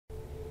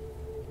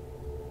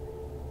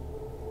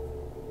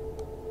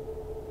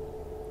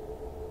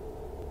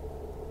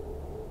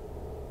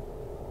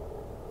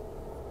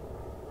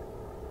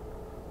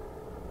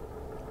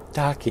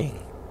Docking.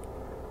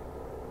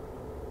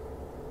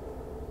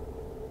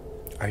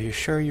 Are you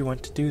sure you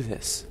want to do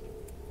this?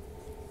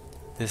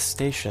 This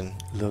station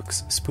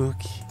looks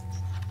spooky.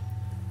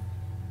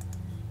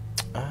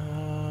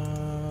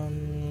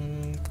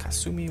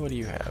 Kasumi, what do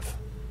you have?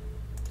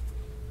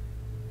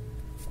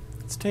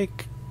 Let's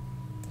take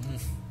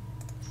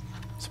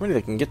somebody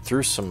that can get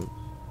through some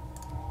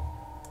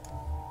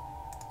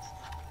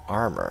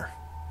armor.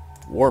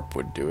 Warp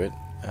would do it.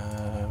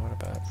 What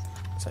about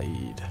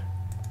Saeed?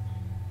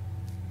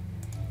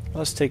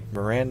 Let's take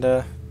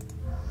Miranda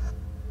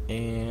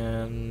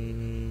and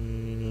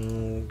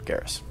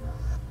Garrus.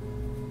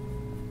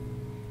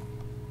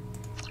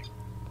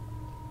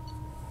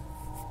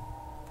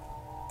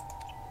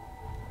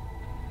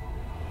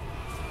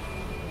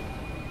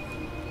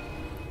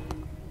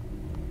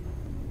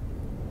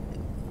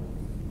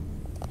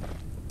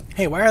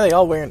 Hey, why are they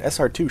all wearing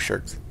SR2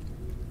 shirts?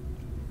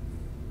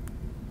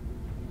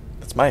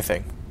 That's my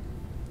thing.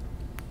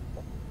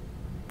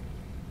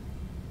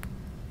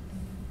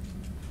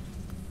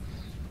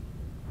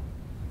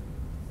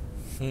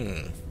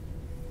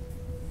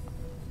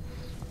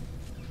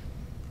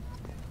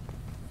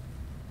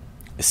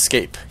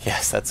 Escape.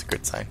 Yes, that's a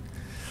good sign.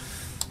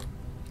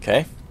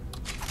 Okay.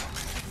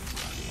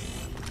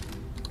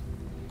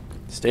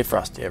 Stay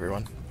frosty,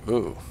 everyone.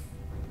 Ooh.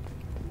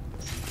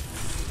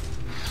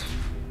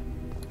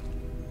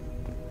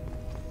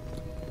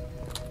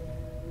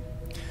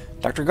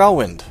 Dr.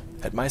 Galwind,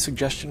 at my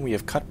suggestion, we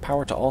have cut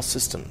power to all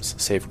systems,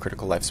 save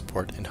critical life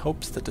support, in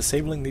hopes that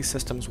disabling these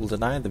systems will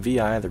deny the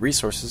VI the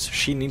resources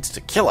she needs to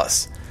kill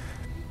us.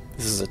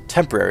 This is a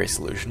temporary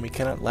solution. We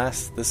cannot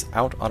last this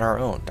out on our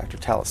own. Dr.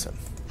 Taliesin.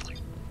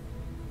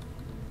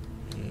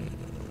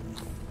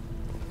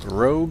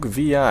 Rogue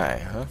VI,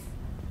 huh?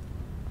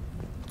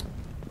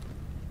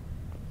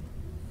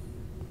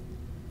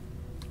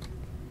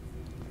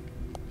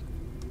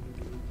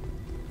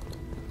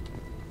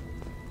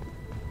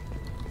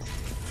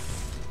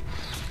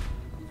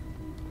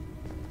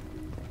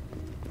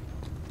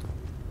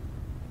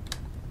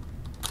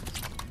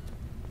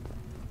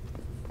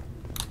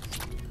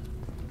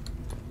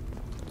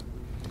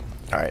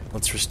 Alright,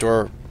 let's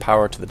restore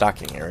power to the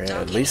docking area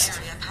at least.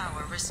 Area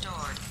power restored.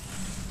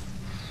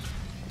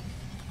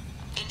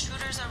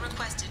 Intruders are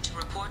requested to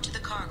report to the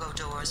cargo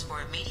doors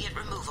for immediate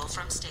removal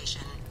from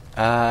station.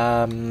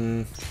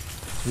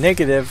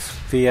 Negative,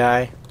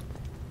 VI.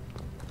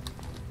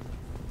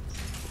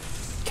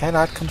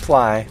 Cannot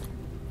comply.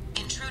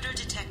 Intruder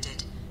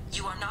detected.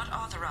 You are not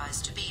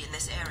authorized to be in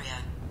this area.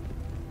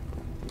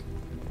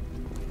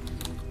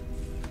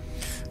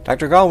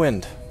 Dr.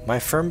 Galwind, my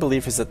firm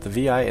belief is that the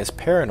VI is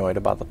paranoid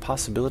about the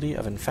possibility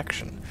of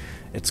infection.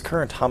 Its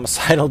current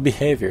homicidal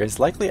behavior is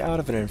likely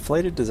out of an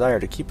inflated desire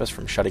to keep us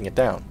from shutting it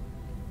down.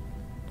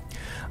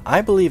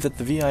 I believe that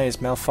the VI is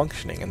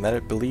malfunctioning and that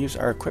it believes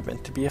our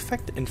equipment to be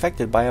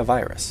infected by a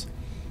virus.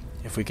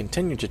 If we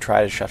continue to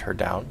try to shut her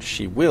down,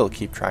 she will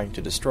keep trying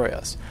to destroy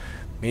us.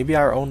 Maybe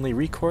our only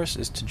recourse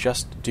is to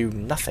just do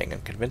nothing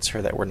and convince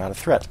her that we're not a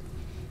threat.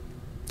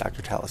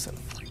 Dr. Taliesin.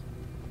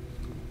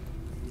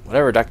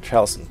 Whatever Dr.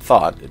 Taliesin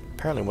thought, it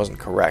apparently wasn't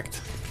correct,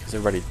 because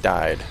everybody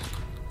died.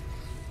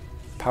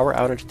 Power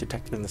outage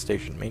detected in the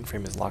station.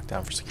 Mainframe is locked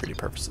down for security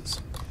purposes.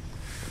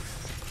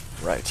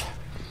 Right.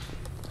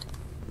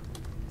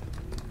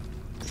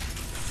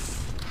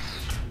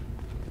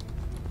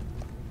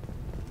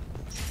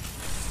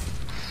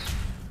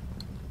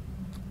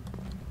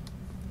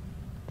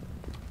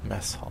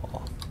 Mess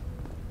hall.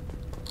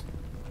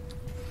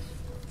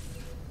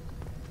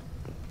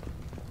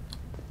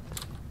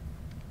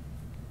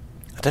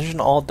 Attention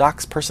all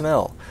docks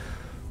personnel.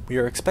 We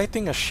are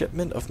expecting a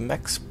shipment of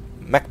mech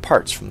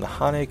parts from the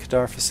Hane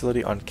Kadar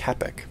facility on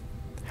Capek,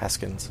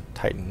 Haskins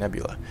Titan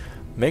Nebula.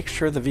 Make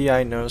sure the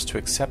VI knows to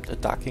accept a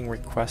docking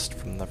request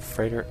from the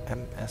freighter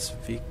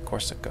MSV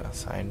Corsica,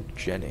 signed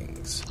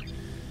Jennings.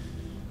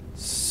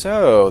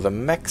 So, the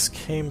mechs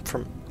came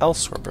from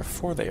elsewhere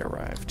before they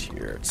arrived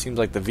here. It seems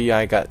like the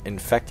VI got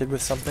infected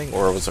with something,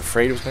 or was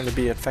afraid it was going to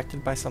be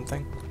infected by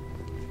something.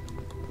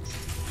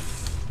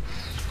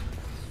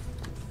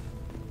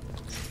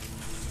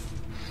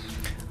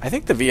 I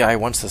think the VI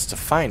wants us to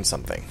find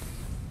something.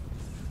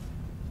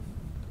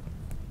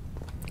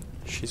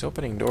 She's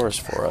opening doors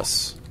for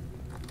us.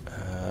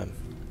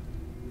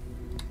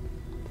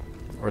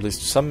 Or at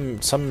least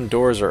some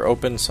doors are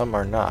open, some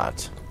are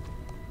not.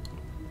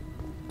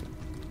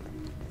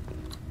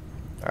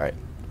 Alright,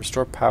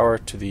 restore power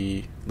to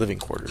the living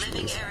quarters,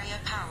 Living please. area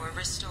power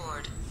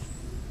restored.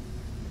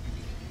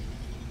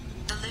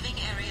 The living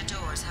area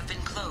doors have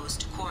been closed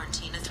to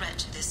quarantine a threat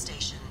to this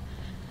station.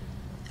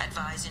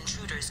 Advise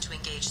intruders to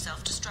engage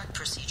self-destruct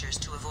procedures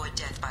to avoid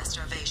death by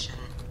starvation.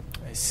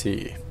 I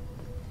see.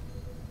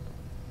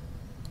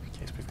 In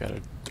case we've got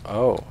a...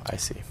 Oh, I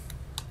see.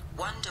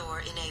 One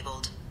door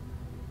enabled.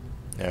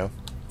 No.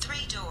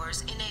 3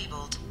 doors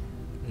enabled.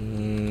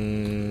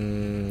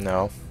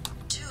 No.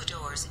 2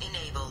 doors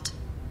enabled.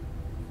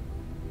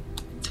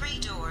 3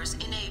 doors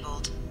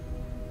enabled.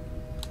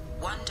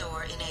 1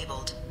 door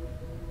enabled.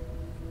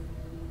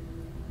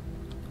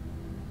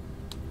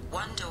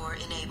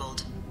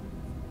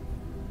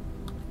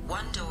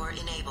 One door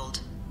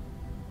enabled.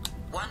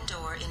 One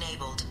door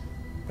enabled.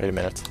 Wait a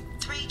minute.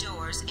 3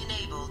 doors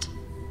enabled.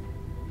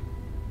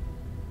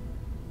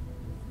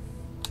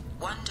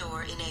 One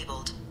door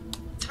enabled.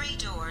 3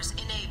 doors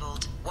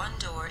enabled. One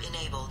door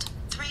enabled.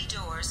 3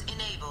 doors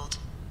enabled.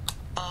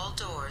 All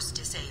doors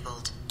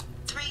disabled.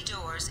 3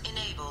 doors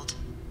enabled.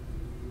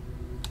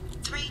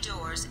 3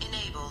 doors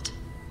enabled.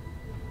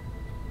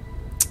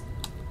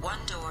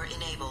 One door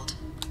enabled.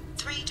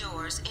 3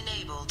 doors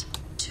enabled.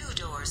 2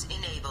 doors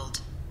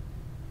enabled.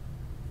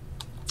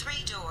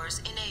 3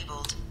 doors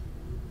enabled.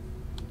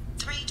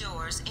 3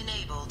 doors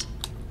enabled.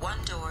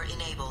 1 door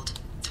enabled.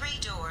 3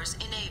 doors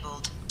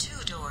enabled.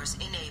 2 doors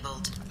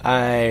enabled.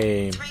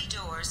 3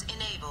 doors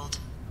enabled.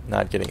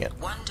 Not getting it.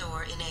 1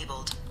 door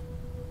enabled.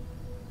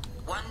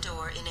 1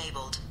 door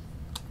enabled.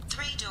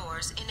 3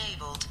 doors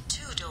enabled.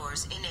 2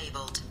 doors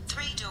enabled.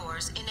 3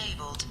 doors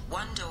enabled.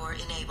 1 door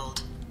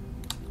enabled.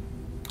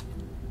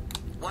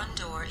 1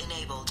 door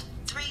enabled.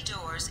 3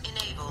 doors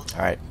enabled.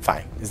 Alright,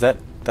 fine.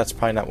 That's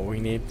probably not what we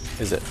need,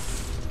 is it?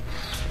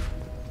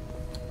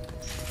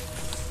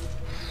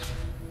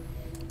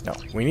 No,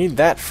 we need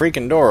that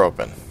freaking door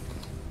open.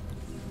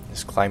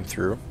 Just climb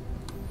through.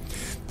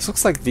 This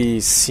looks like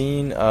the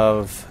scene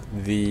of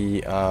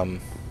the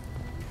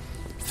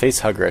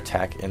facehugger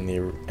attack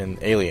in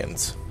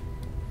Aliens,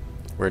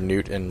 where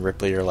Newt and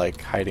Ripley are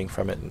like hiding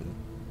from it and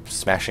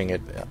smashing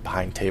it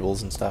behind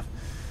tables and stuff.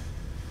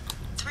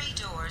 3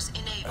 doors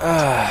enabled.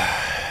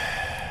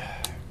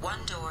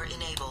 1 door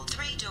enabled.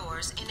 3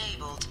 doors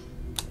enabled.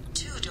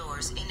 2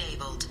 doors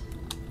enabled.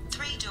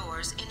 3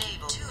 doors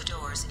enabled. 2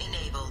 doors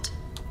enabled.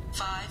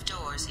 5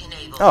 doors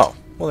enabled. Oh,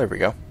 well there we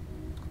go.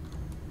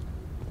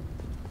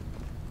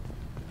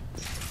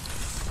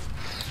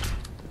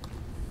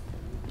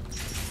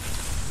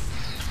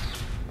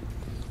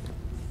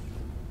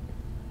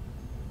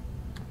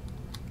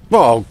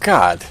 Oh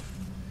God,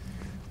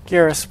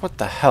 Garrus, what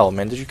the hell,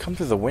 man? Did you come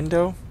through the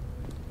window?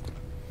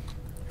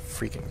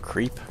 Freaking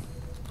creep.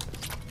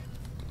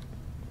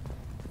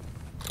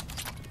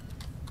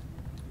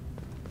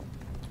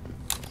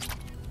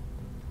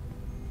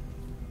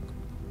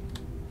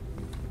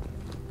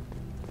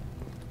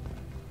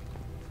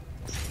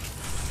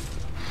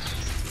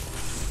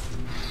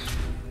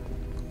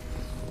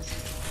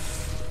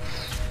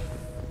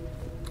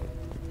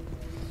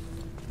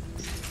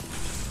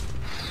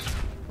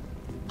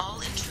 All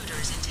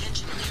intruders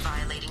intentionally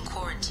violating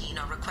quarantine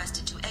are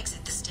requested to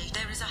exit the station.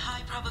 There is a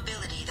high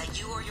probability that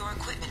you or your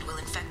equipment will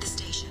infect the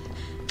station.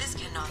 This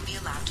cannot be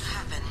allowed to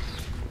happen.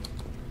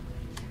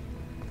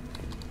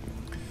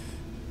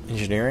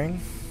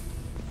 Engineering?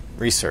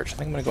 Research. I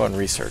think I'm going to go on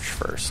research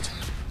first.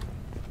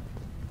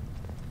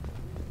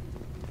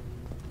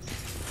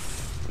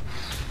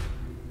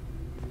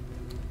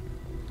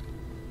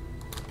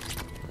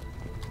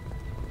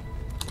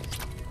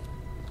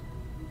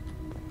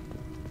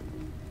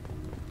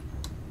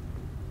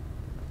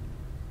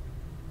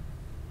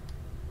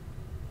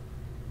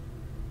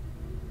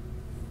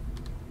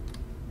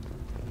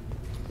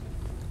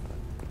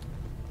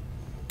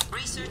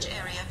 Research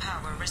area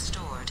power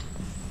restored.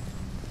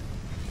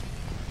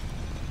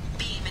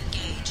 Beam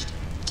engaged.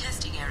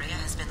 Testing area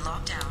has been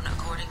locked down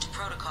according to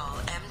protocol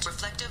M.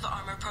 Reflective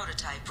armor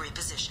prototype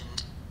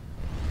repositioned.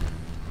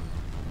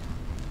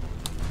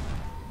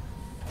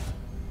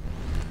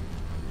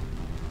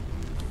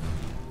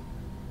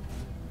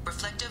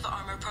 Reflective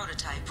armor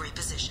prototype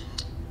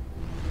repositioned.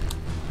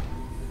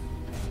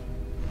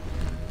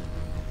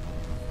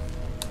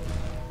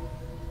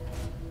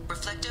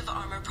 Reflective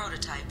armor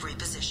prototype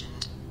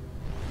repositioned.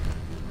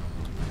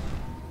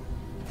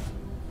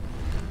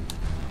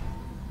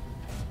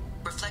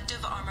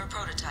 Reflective armor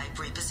prototype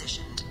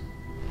repositioned.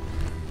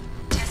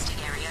 Testing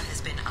area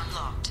has been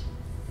unlocked.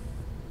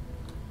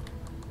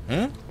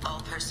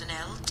 All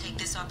personnel take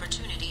this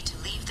opportunity to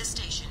leave the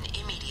station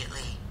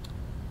immediately.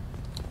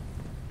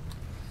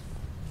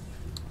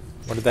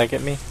 What did that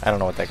get me? I don't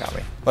know what that got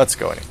me. Let's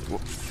go anyway.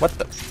 What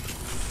the?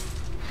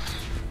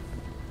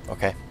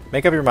 Okay.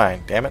 Make up your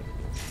mind, damn it.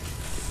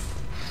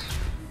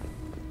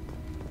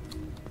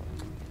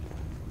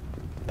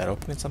 That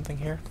opening something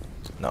here?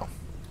 No.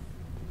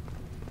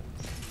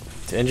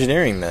 To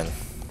engineering then.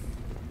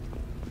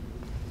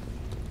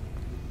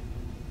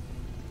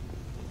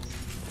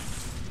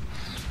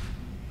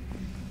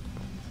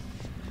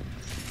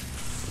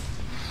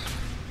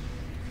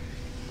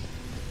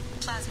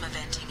 Plasma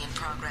venting in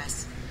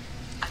progress.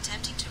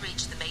 Attempting to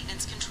reach the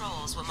maintenance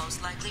controls will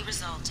most likely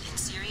result in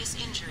serious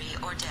injury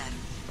or death.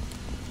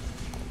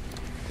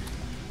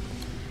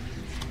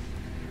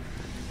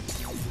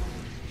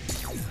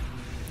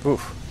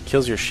 Oof.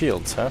 Kills your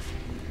shields, huh?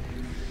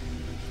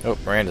 Oh,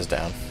 Miranda's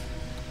down.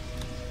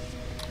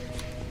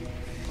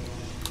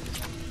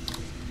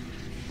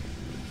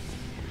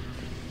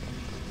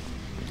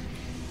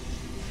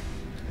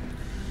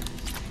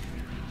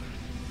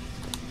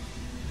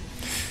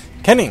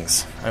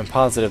 Kennings! I'm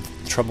positive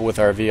the trouble with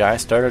our VI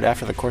started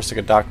after the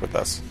Corsica docked with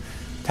us.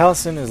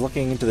 Taliesin is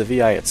looking into the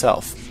VI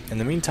itself. In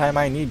the meantime,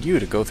 I need you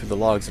to go through the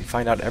logs and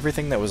find out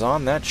everything that was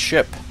on that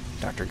ship,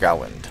 Dr.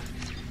 Gowland.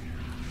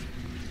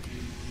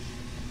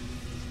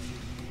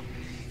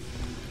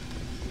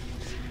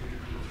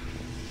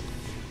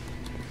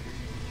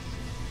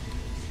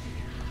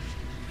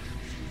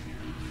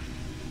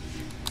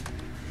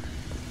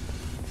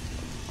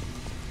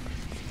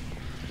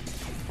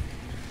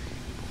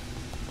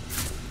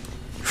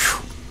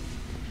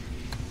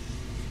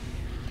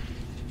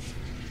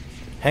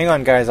 Hang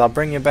on, guys, I'll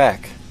bring you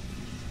back.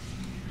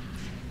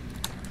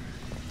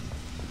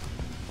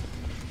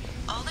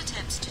 All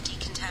attempts to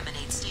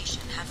decontaminate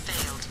station have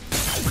failed.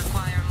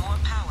 Require more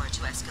power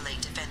to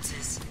escalate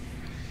defenses.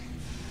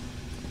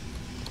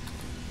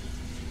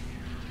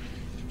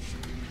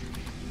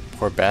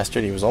 Poor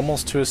bastard, he was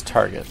almost to his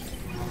target.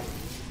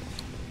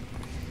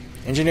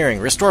 Engineering,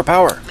 restore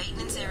power!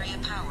 Maintenance area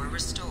power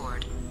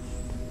restored.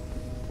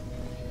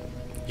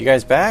 You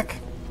guys back?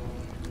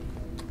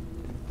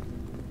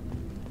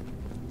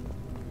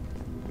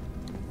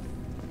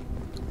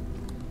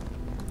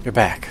 You're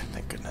back,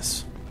 thank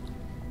goodness.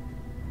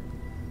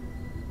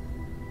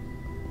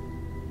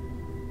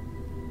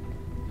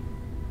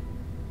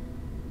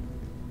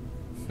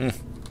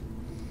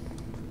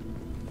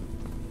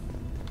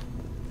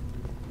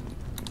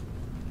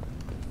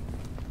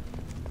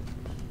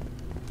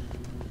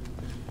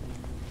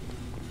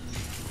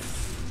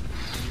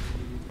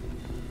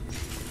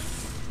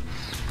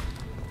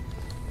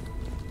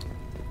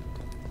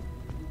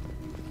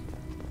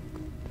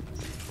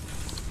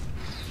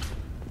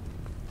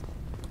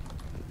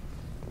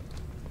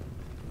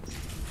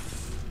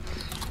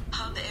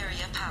 Hub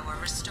area power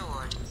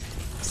restored.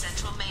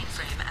 Central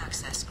mainframe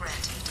access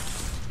granted.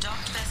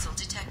 Docked vessel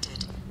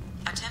detected.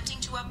 Attempting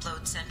to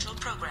upload central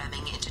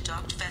programming into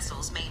docked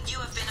vessel's main. You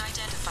have been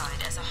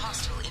identified as a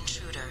hostile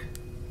intruder.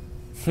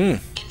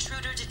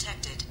 Intruder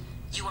detected.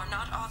 You are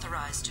not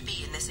authorized to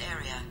be in this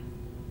area.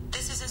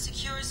 This is a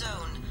secure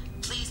zone.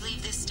 Please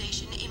leave this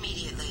station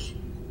immediately.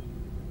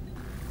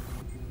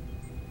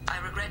 I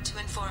regret to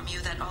inform you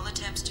that all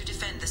attempts to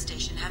defend the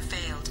station have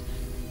failed.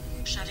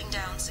 Shutting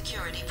down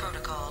security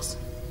protocols.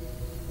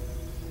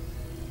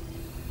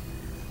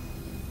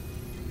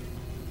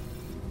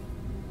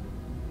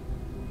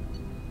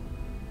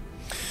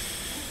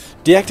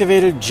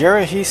 Deactivated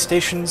Jerahi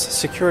Station's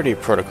security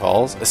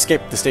protocols.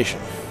 Escaped the station.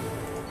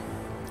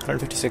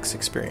 156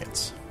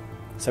 experience.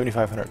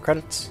 7,500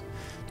 credits.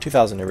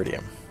 2,000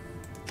 iridium.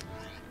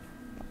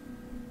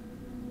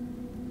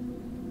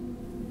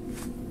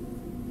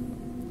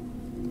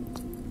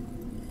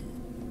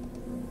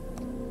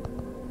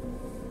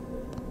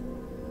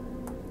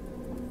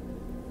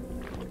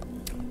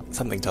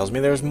 Something tells me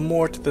there's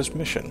more to this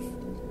mission.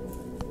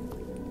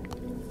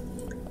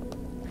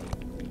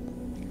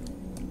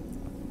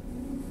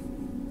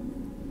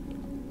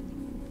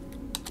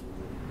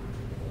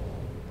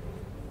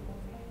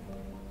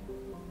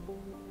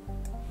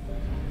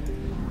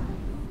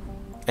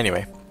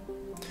 Anyway,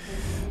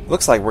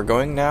 looks like we're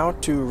going now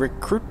to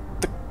recruit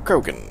the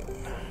Krogan.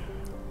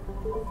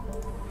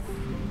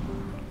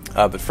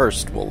 But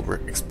first, we'll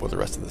explore the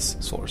rest of this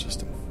solar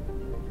system.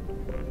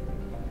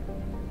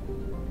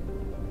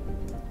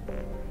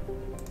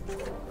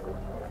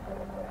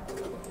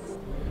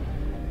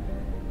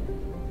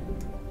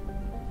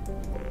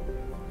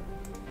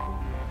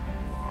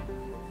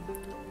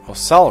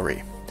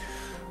 Osalari.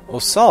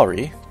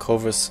 Osalari,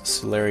 Corvus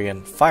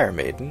Solarian Fire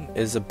Maiden,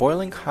 is a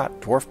boiling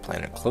hot dwarf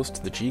planet close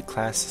to the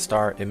G-class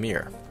star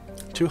Ymir.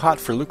 Too hot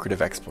for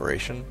lucrative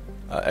exploitation.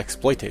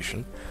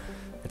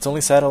 Its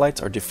only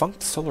satellites are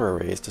defunct solar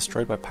arrays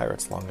destroyed by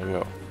pirates long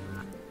ago.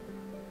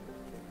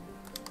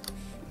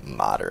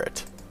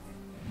 Moderate.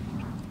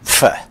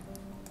 Pfft.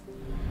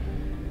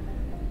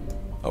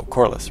 Oh,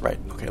 Corliss, right.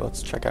 Okay,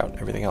 let's check out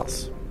everything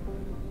else.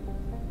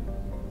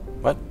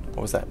 What?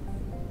 What was that?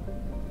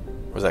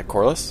 Was that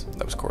Corliss?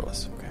 That was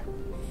Corliss, okay.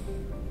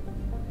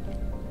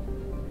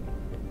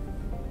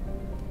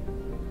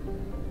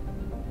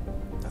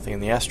 Nothing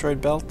in the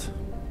asteroid belt?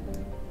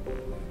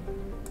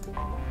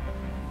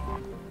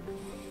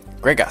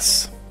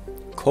 Gregas.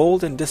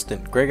 Cold and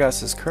distant,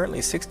 Gregas is currently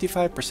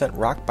 65%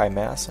 rock by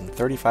mass and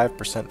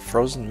 35%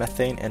 frozen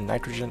methane and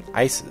nitrogen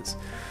ices.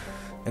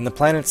 In the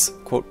planet's,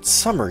 quote,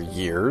 summer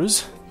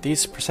years,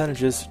 these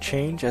percentages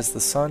change as the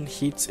sun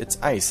heats its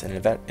ice and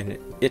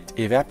it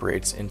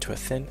evaporates into a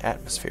thin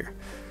atmosphere.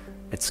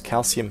 Its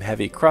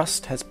calcium-heavy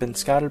crust has been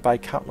scouted by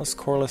countless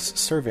Corliss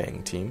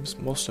surveying teams,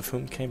 most of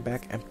whom came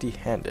back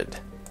empty-handed.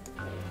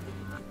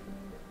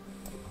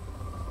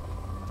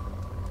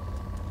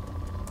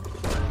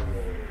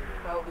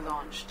 Probe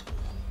launched.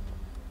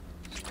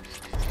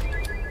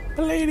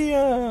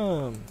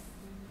 Palladium!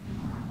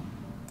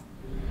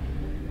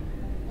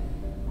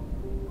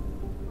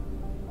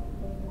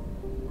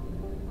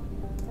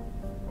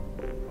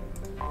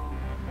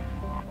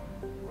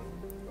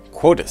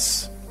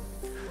 Quotus.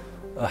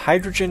 A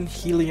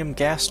hydrogen-helium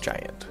gas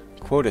giant,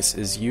 Quotus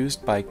is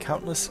used by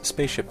countless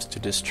spaceships to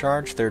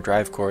discharge their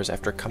drive cores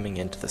after coming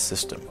into the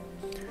system.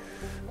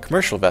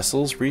 Commercial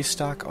vessels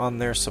restock on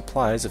their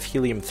supplies of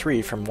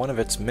helium-3 from one of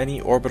its many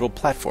orbital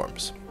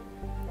platforms.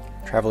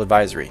 Travel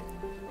advisory.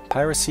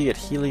 Piracy at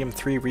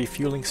helium-3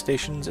 refueling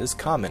stations is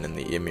common in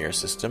the Ymir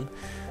system.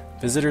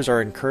 Visitors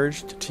are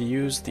encouraged to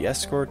use the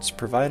escorts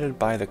provided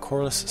by the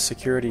Corliss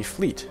security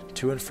fleet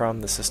to and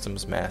from the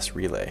system's mass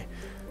relay.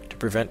 To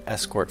prevent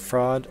escort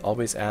fraud,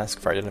 always ask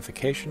for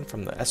identification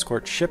from the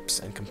escort ships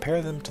and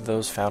compare them to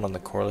those found on the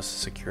Corliss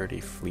security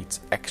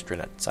fleet's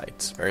extranet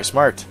sites. Very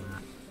smart.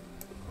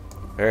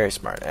 Very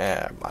smart.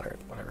 Moderate,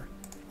 whatever.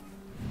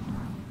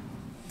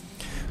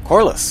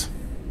 Corliss.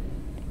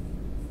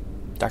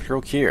 Dr.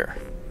 O'Keir.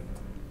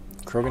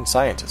 Krogan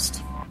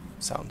scientist.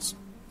 Sounds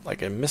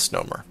like a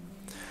misnomer.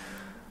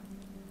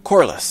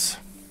 Corliss.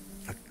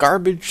 A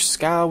garbage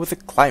scow with a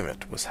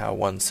climate was how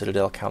one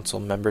Citadel Council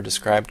member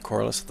described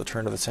Corliss at the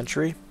turn of the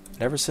century.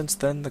 And ever since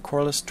then, the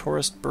Corliss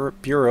Tourist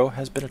Bureau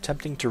has been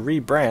attempting to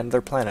rebrand their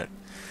planet.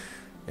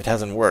 It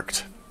hasn't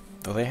worked.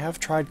 Though they have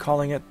tried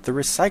calling it the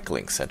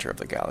recycling center of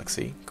the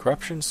galaxy,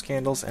 corruption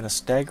scandals and a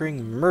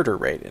staggering murder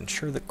rate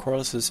ensure that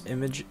Corliss's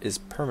image is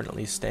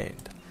permanently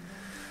stained.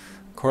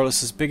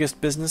 Corliss's biggest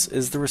business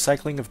is the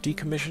recycling of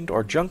decommissioned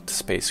or junked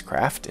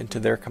spacecraft into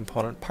their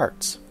component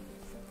parts.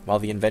 While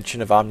the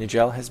invention of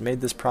Omnigel has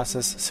made this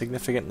process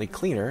significantly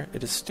cleaner,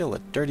 it is still a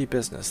dirty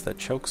business that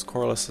chokes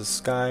Corliss's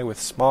sky with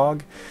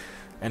smog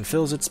and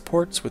fills its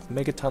ports with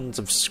megatons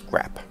of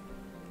scrap.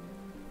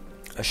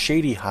 A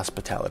shady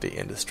hospitality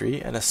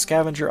industry and a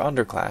scavenger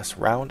underclass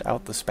round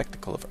out the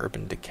spectacle of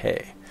urban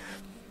decay.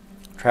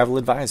 Travel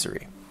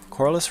advisory.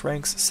 Corliss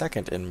ranks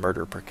second in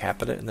murder per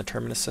capita in the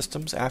Terminus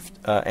systems,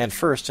 and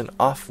first in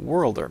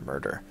off-worlder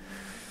murder.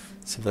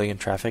 Civilian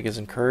traffic is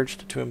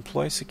encouraged to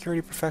employ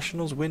security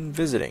professionals when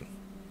visiting.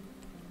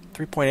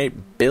 3.8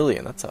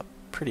 billion, that's a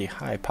pretty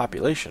high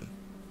population.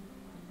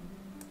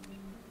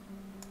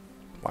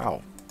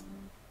 Wow.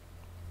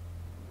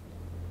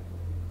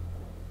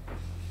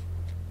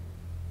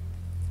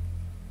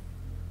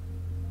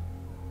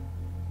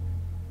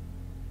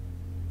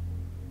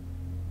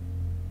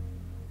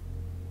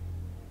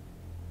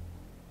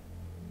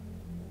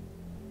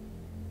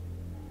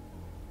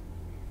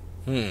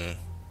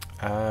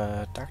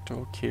 Dr.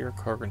 O'Keir,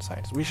 Krogan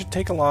scientist. We should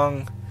take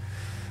along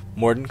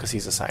Morden, because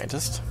he's a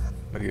scientist.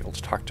 Maybe able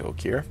to talk to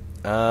O'Keir.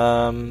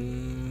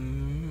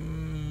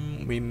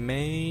 We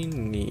may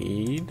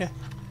need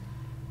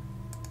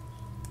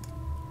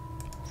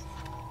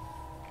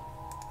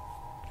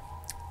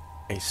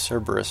a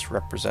Cerberus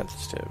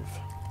representative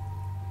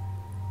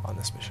on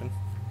this mission.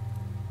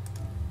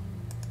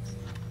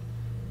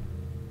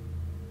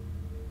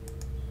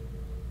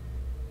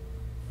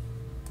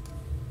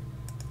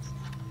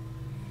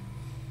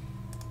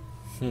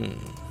 I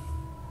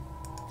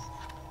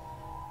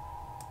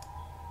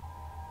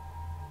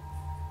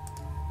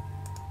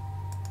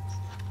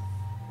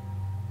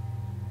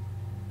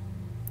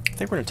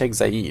think we're going to take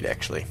Zaid,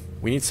 actually.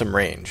 We need some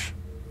range.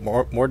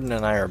 Morden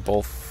and I are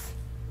both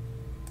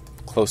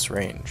close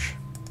range.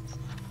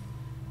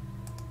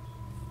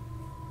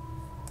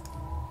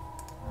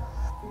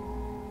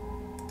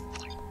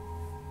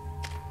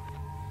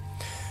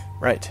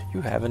 Right,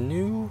 you have a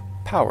new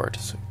power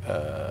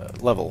to,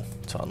 level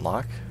to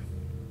unlock.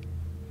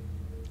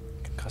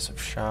 Concussive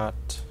shot.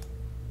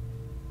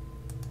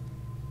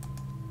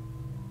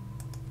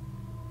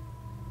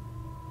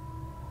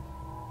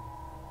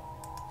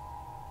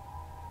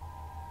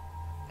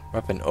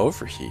 Weapon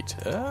overheat.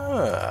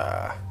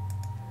 Ah,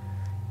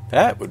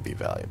 that would be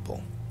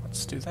valuable.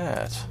 Let's do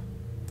that.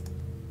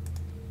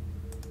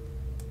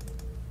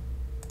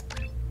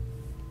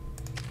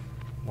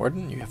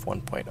 Morden, you have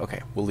 1 point.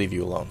 Okay, we'll leave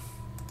you alone.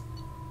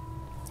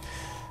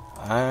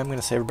 I'm going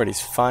to say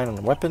everybody's fine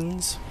on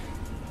weapons.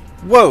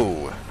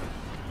 Whoa!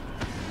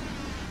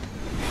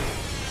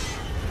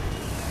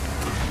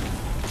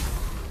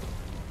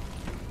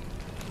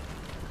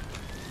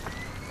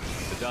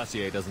 The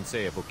dossier doesn't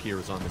say if O'Keir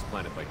is on this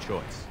planet by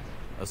choice.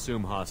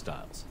 Assume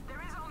hostiles.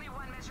 There is only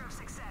one measure of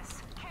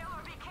success. Kill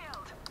or be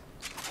killed.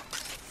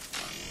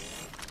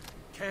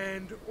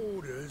 Canned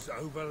orders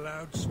over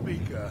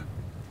loudspeaker.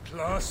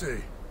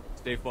 Classy.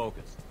 Stay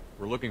focused.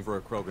 We're looking for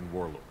a Krogan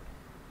warlord.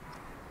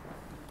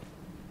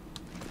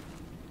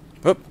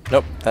 Oop,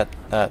 nope,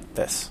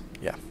 this,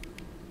 yeah.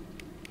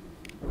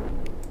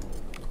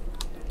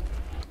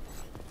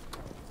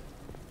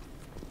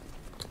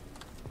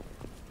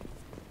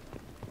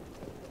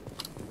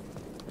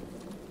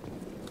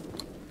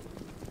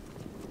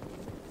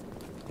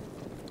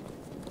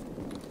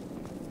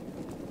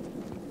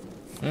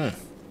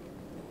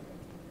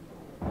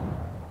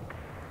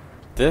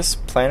 This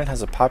planet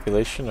has a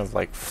population of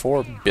like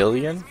 4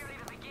 billion?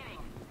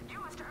 You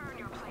must earn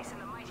your place in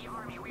the mighty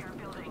army we are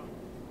building.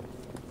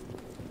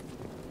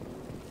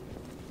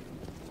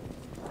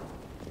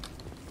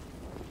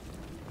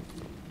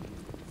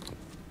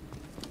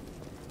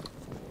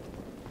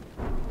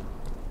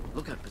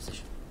 Lookout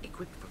position.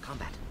 Equipped for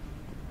combat.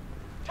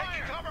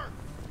 Taking cover!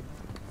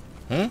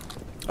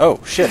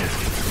 Oh, shit.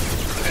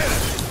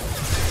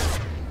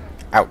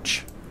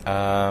 Ouch.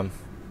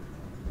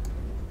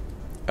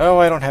 Oh,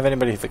 I don't have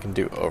anybody that can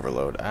do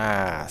overload.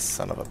 Ah,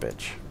 son of a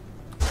bitch.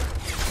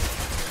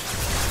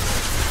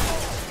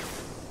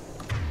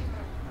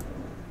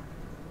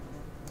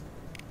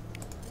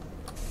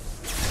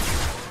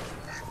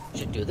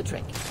 Should do the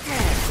trick.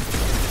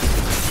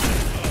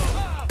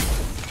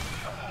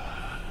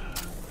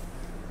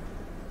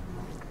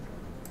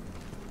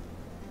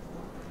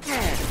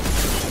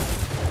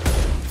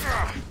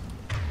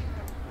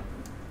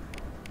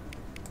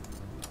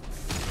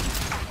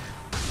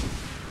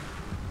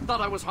 Thought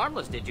I was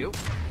harmless, did you?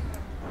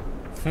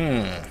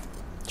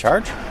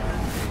 Charge?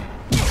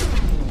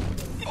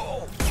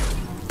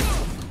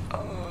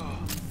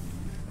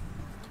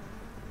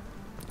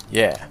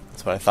 Yeah,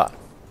 that's what I thought.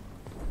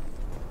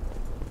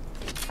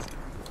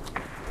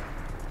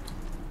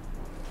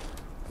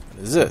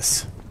 What is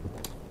this?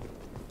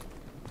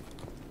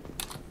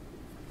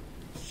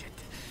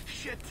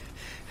 Shit.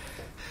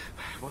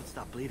 I won't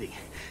stop bleeding.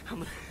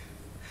 I'm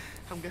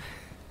gonna...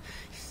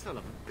 Son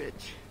of a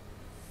bitch.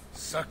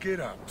 Suck it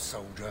up,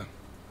 soldier.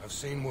 I've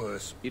seen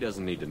worse. He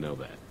doesn't need to know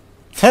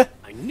that.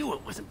 I knew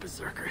it wasn't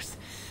berserkers.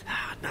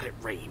 Not at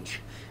range.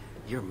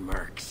 You're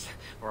mercs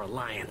or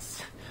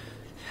Alliance.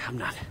 I'm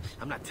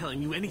not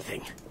telling you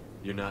anything.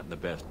 You're not in the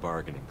best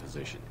bargaining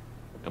position.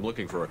 I'm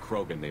looking for a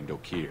Krogan named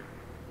Okeer.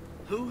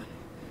 Who?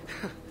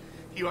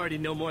 You already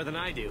know more than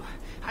I do.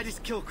 I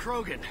just killed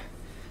Krogan.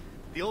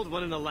 The old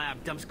one in the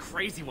lab dumps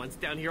crazy ones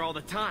down here all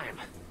the time.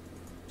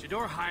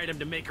 Jador hired him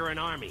to make her an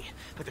army,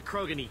 but the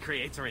Krogan he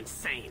creates are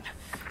insane.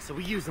 So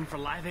we use them for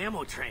live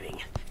ammo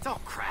training. It's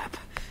all crap.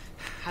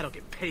 I don't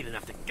get paid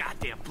enough to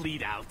goddamn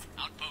bleed out.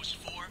 Outpost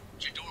 4,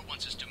 Jador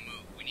wants us to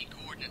move. We need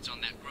coordinates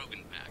on that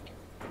Krogan pack.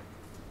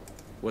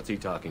 What's he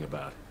talking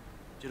about?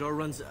 Jador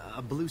runs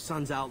a Blue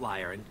Suns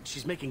outlier, and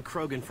she's making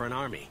Krogan for an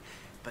army.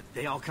 But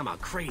they all come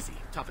out crazy,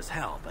 tough as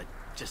hell, but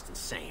just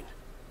insane.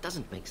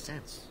 Doesn't make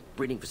sense.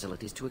 Breeding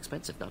facility's too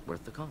expensive, not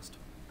worth the cost.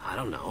 I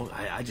don't know.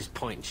 I just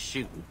point and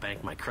shoot and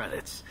bank my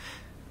credits.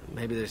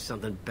 Maybe there's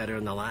something better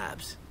in the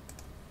labs.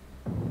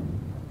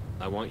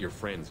 I want your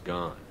friends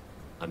gone.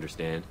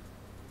 Understand?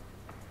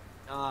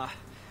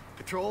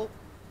 Patrol,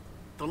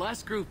 the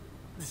last group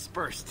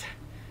dispersed.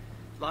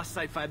 Lost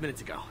sight 5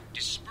 minutes ago.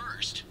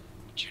 Dispersed?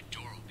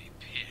 Jador will be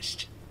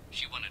pissed.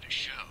 She wanted a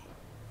show.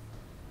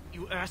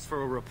 You asked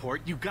for a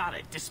report, you got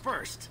it.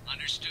 Dispersed.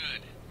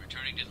 Understood.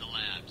 Returning to the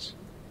labs.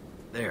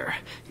 There.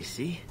 You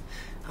see?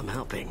 I'm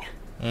helping.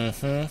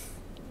 Is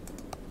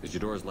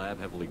Jador's lab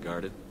heavily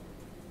guarded?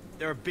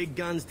 There are big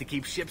guns to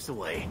keep ships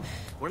away.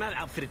 We're not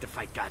outfitted to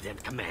fight goddamn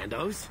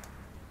commandos.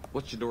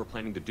 What's Jador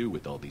planning to do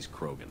with all these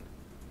Krogan?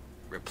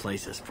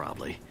 Replace us,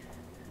 probably.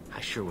 I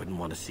sure wouldn't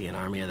want to see an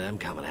army of them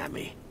coming at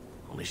me.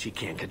 Only she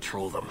can't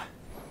control them.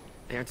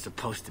 They aren't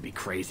supposed to be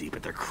crazy,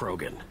 but they're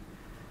Krogan.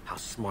 How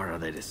smart are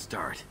they to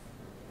start?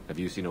 Have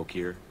you seen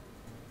Okeer?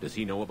 Does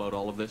he know about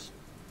all of this?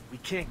 We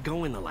can't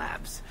go in the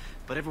labs,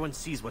 but everyone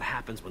sees what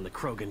happens when the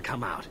Krogan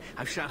come out.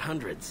 I've shot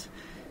hundreds.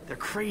 They're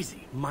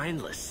crazy,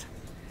 mindless.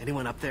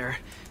 Anyone up there,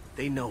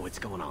 they know what's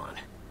going on.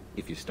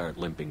 If you start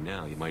limping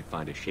now, you might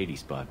find a shady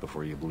spot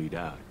before you bleed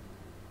out.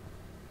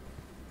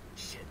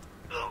 Shit.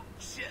 Oh,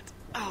 shit.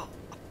 Oh.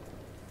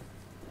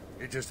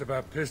 He just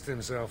about pissed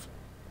himself.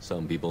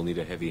 Some people need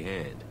a heavy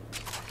hand.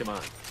 Come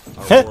on.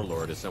 Our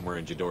warlord is somewhere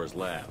in Jador's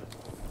lab.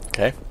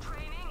 Okay.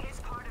 Training is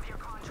part of your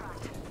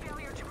contract.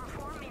 Failure to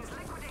perform means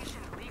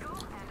liquidation, legal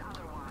and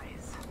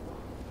otherwise.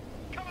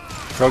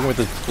 Krogan with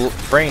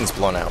his brains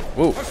blown out.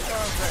 Woo.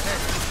 Hostiles ahead.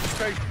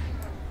 Stay.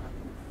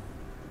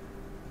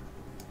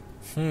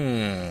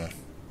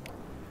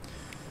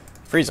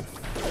 Freeze him.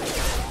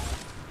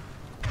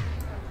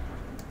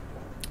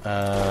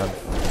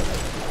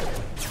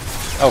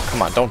 Oh,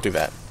 come on, don't do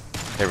that.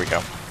 There we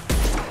go.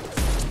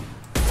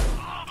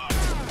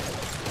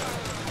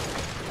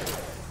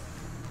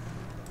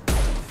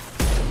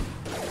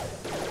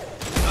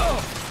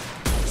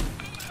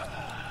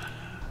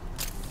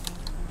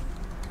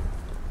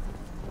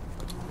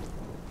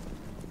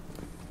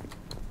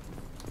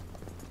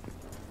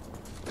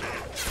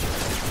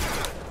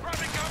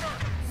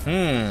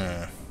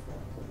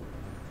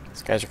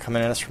 These guys are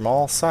coming at us from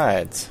all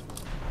sides.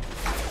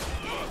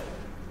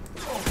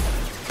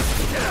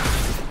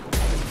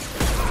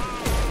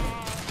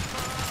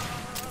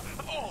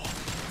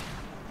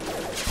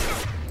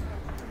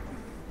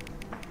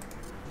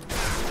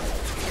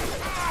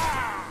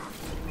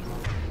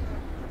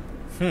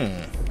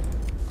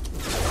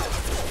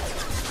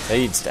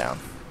 Zaid's down.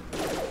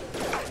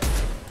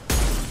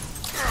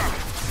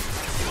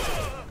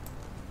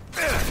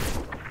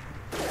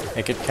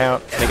 Make it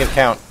count. Make it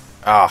count.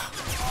 Ah,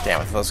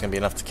 damn, I thought that was going to be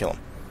enough to kill him.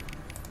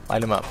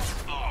 Light him up.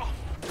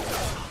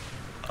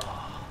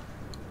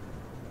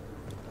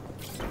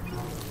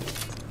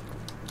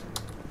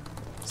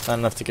 It's not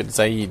enough to get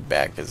Zaid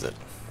back, is it?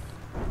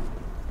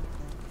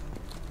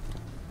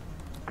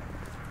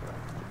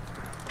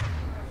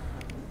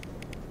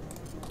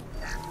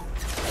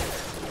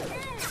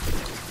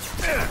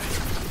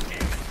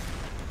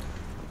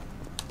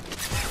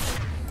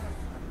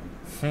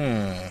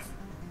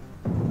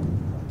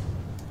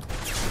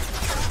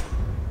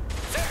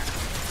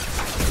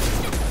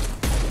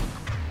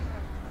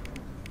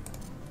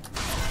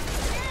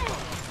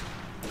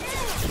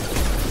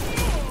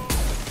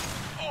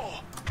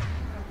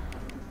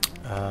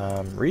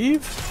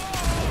 Reeve?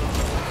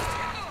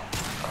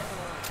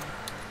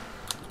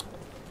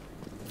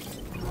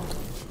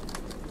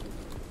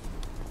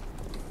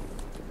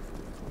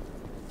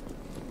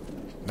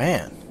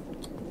 Man.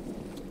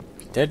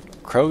 Dead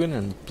Krogan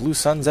and Blue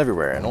Suns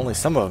everywhere, and only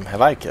some of them have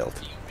I killed.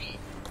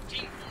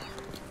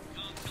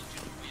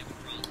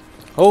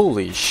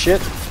 Holy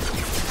shit.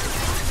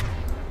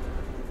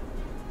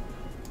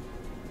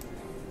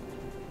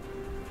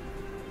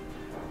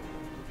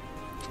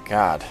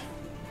 God.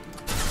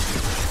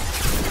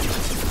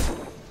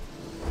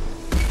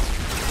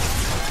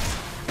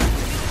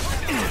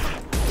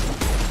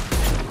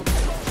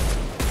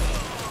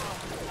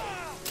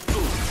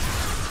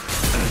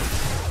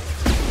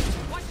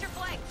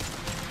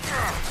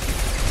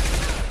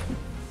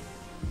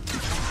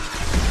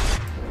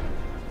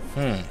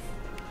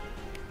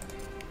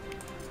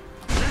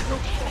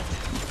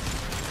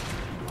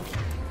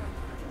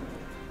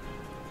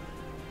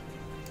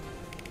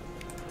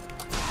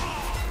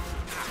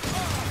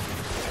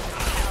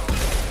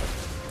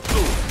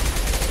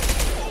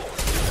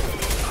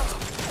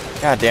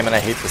 God damn it, I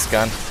hate this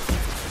gun.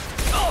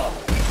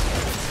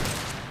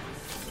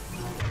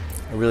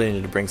 I really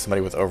needed to bring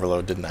somebody with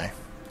overload, didn't I?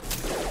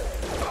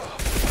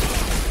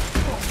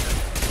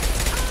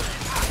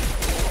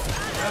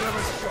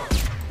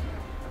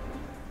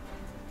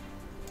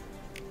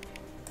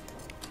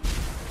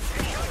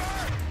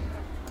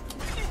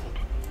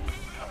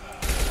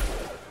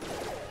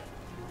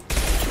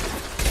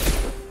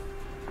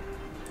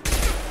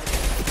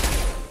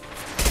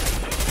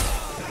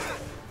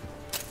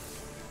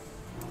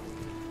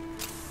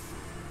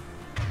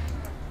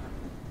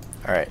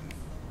 Alright.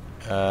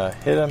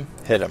 Hit him,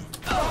 hit him.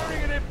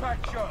 Bring an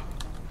impact shot.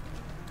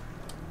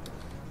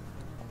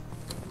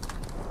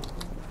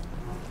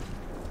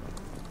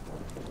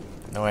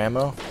 No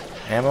ammo?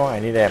 Ammo? I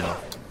need ammo.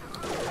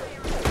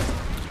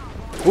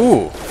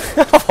 Ooh!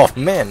 Oh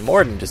man,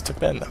 Morden just took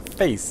that in the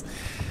face.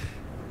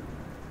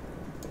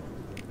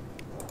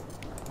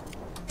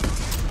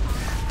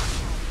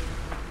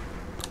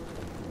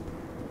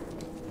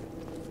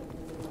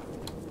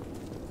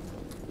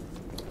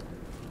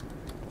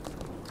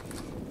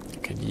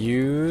 Could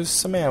use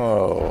some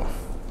ammo.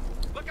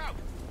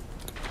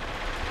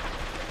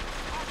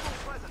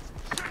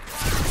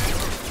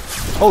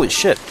 Holy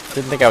shit!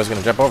 Didn't think I was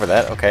gonna jump over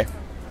that. Okay.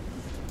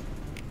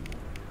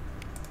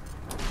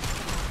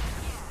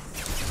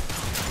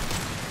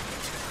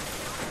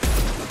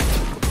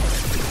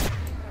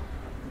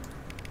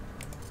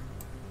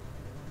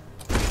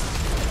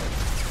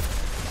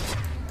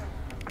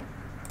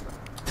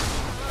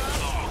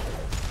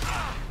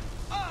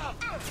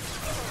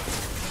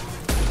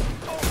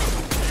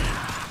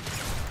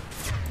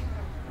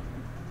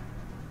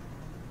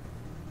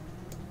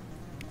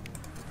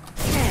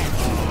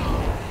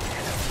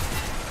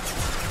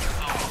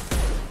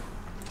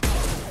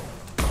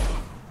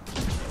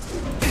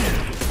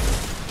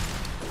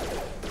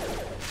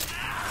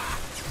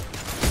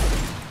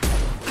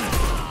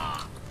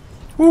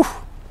 Whew.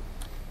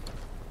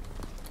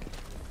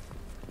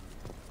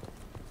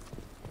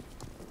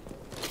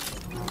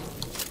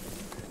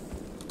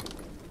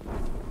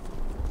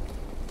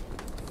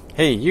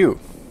 Hey, you.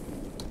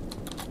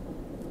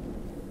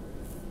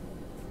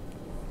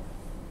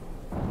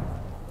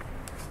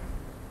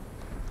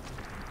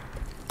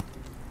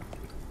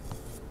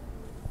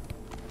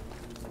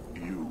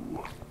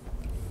 You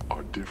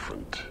are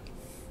different.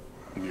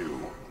 New.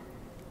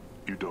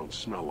 You don't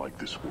smell like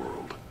this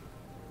world.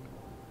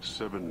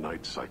 7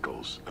 night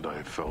cycles, and I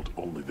have felt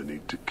only the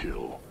need to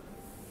kill.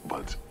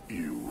 But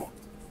you...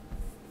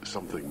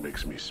 something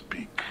makes me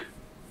speak.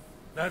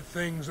 That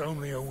thing's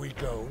only a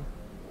week old.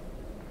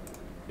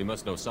 He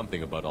must know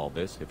something about all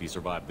this if he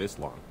survived this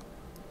long.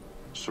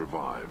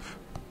 Survive.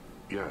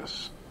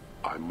 Yes,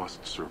 I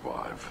must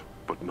survive,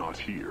 but not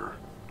here.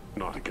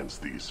 Not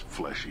against these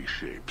fleshy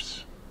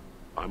shapes.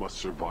 I must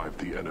survive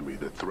the enemy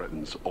that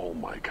threatens all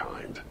my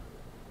kind.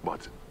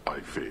 But I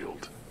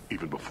failed,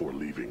 even before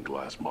leaving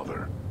Glass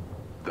Mother.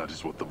 That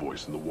is what the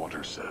voice in the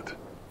water said.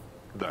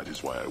 That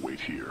is why I wait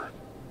here.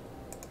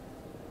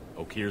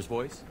 Okeer's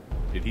voice?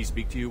 Did he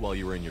speak to you while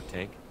you were in your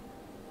tank?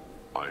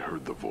 I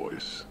heard the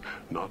voice,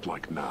 not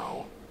like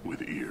now,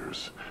 with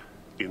ears.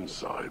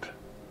 Inside.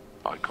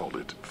 I called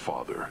it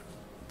Father.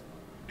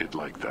 It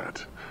like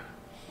that,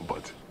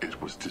 but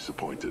it was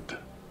disappointed.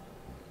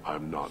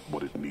 I'm not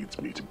what it needs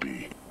me to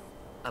be.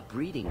 A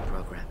breeding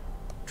program.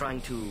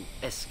 Trying to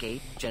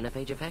escape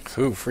genophage effects?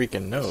 Who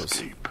freaking knows?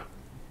 Escape.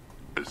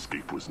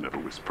 Escape was never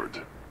whispered.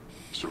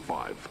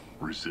 Survive,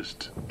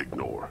 resist,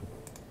 ignore.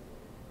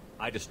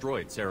 I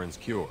destroyed Saren's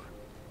cure.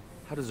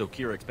 How does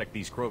Okeer expect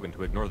these Krogan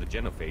to ignore the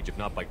genophage if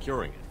not by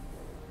curing it?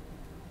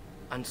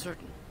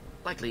 Uncertain.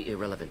 Likely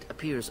irrelevant.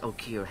 Appears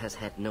Okeer has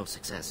had no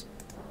success.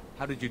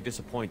 How did you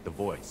disappoint the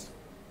voice?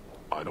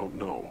 I don't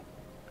know.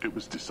 It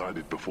was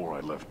decided before I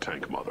left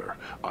Tank Mother.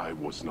 I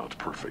was not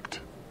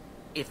perfect.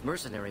 If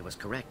Mercenary was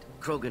correct,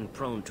 Krogan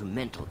prone to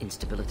mental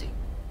instability.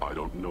 I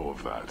don't know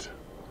of that,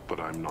 but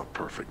I'm not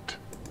perfect.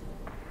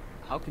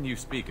 How can you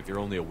speak if you're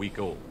only a week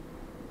old?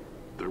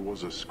 There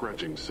was a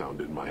scratching sound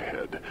in my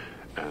head,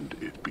 and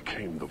it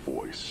became the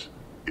voice.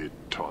 It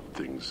taught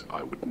things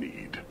I would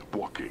need.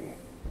 Walking,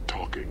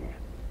 talking,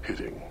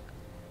 hitting,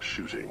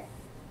 shooting.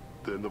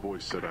 Then the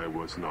voice said I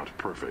was not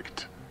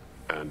perfect,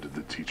 and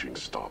the teaching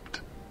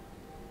stopped.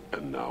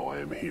 And now I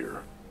am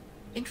here.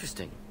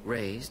 Interesting.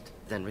 Raised,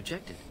 then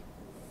rejected.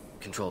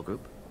 Control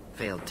group?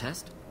 Failed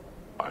test?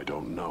 I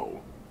don't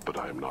know, but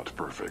I am not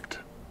perfect.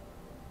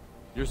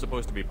 You're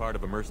supposed to be part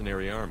of a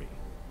mercenary army.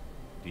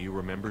 Do you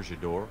remember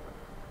J'dor?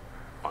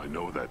 I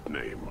know that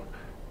name.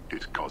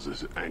 It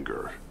causes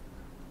anger,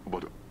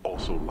 but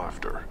also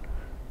laughter.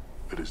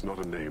 It is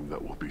not a name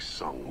that will be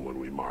sung when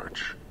we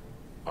march.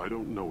 I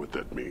don't know what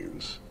that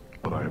means,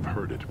 but I have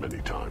heard it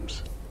many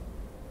times.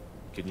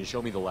 Can you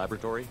show me the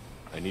laboratory?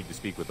 I need to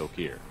speak with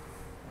Okeer.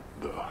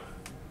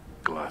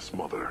 Glass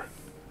Mother.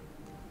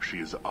 She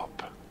is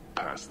up,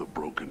 past the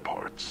broken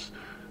parts,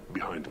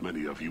 behind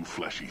many of you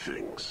fleshy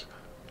things.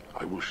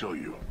 I will show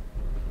you.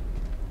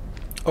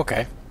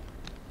 Okay.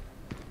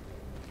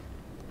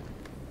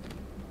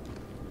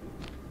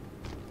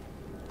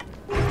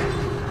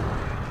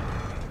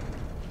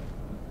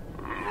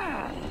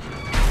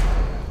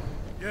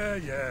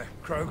 Yeah,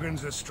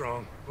 Krogans are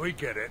strong. We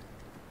get it.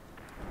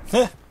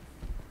 Heh.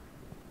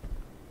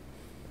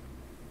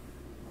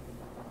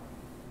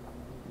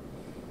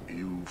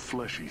 You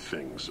fleshy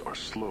things are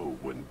slow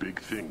when big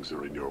things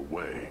are in your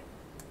way.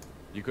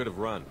 You could have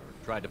run,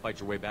 or tried to fight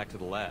your way back to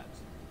the labs.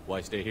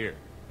 Why stay here?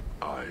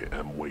 I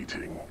am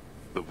waiting.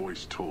 The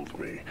voice told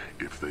me,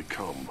 if they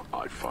come,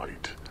 I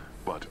fight.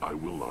 But I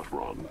will not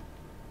run,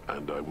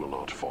 and I will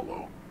not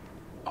follow.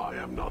 I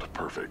am not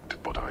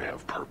perfect, but I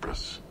have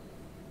purpose.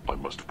 I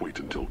must wait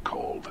until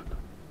called,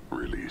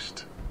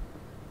 released.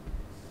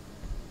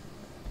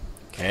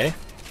 Okay.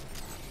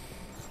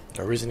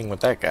 No reasoning with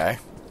that guy.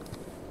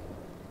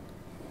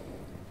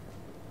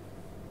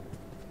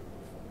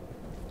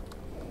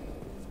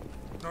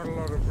 Not a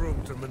lot of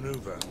room to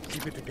maneuver.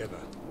 Keep it together.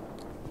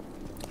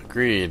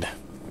 Agreed.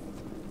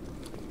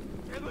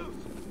 You're loose.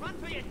 Run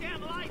for your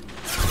damn life.